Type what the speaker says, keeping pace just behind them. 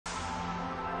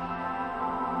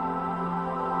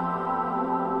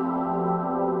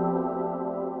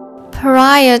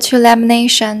Prior to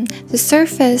lamination, the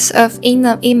surface of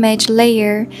inner image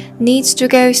layer needs to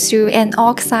go through an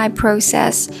oxide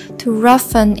process to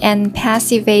roughen and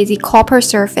passivate the copper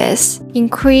surface,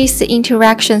 increase the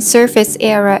interaction surface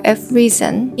area of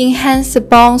resin, enhance the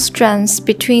bond strength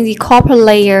between the copper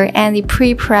layer and the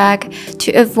prepreg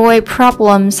to avoid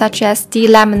problems such as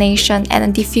delamination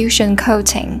and diffusion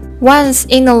coating. Once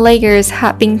inner layers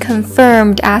have been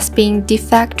confirmed as being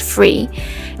defect-free,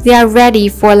 they are ready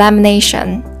for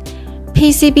lamination.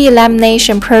 PCB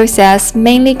lamination process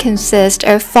mainly consists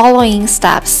of following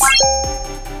steps.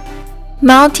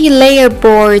 Multi-layer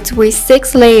boards with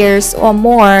 6 layers or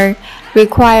more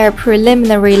require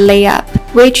preliminary layup,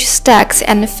 which stacks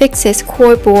and fixes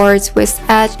core boards with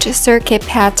etched circuit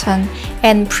pattern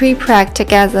and prepreg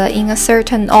together in a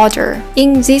certain order.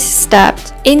 In this step,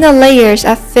 inner layers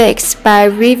are fixed by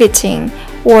riveting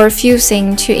or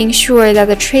fusing to ensure that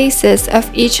the traces of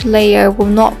each layer will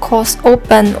not cause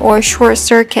open or short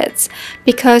circuits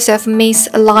because of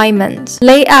misalignment.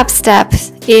 Layup step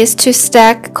is to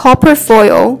stack copper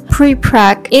foil,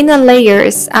 prepreg, inner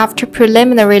layers after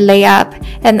preliminary layup,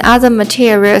 and other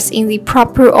materials in the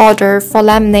proper order for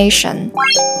lamination.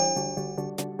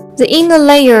 The inner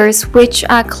layers, which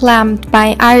are clamped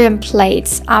by iron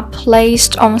plates, are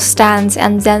placed on stands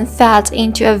and then fed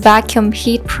into a vacuum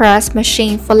heat press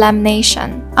machine for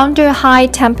lamination. Under high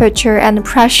temperature and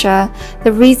pressure,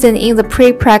 the resin in the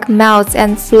prepreg melts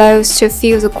and flows to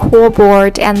fill the core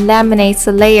board and laminates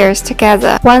the layers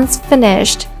together. Once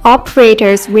finished,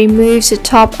 operators remove the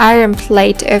top iron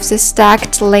plate of the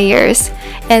stacked layers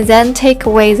and then take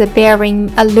away the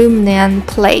bearing aluminum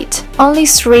plate. Only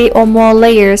 3 or more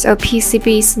layers of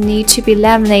PCBs need to be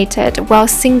laminated, while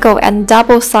single and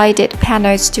double-sided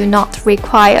panels do not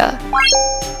require.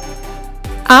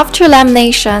 After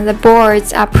lamination, the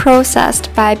boards are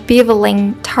processed by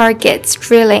beveling, targets,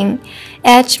 drilling,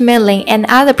 edge milling, and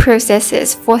other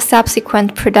processes for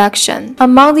subsequent production.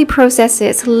 Among the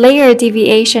processes, layer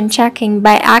deviation checking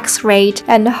by X-ray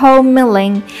and hole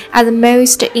milling are the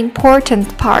most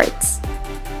important parts.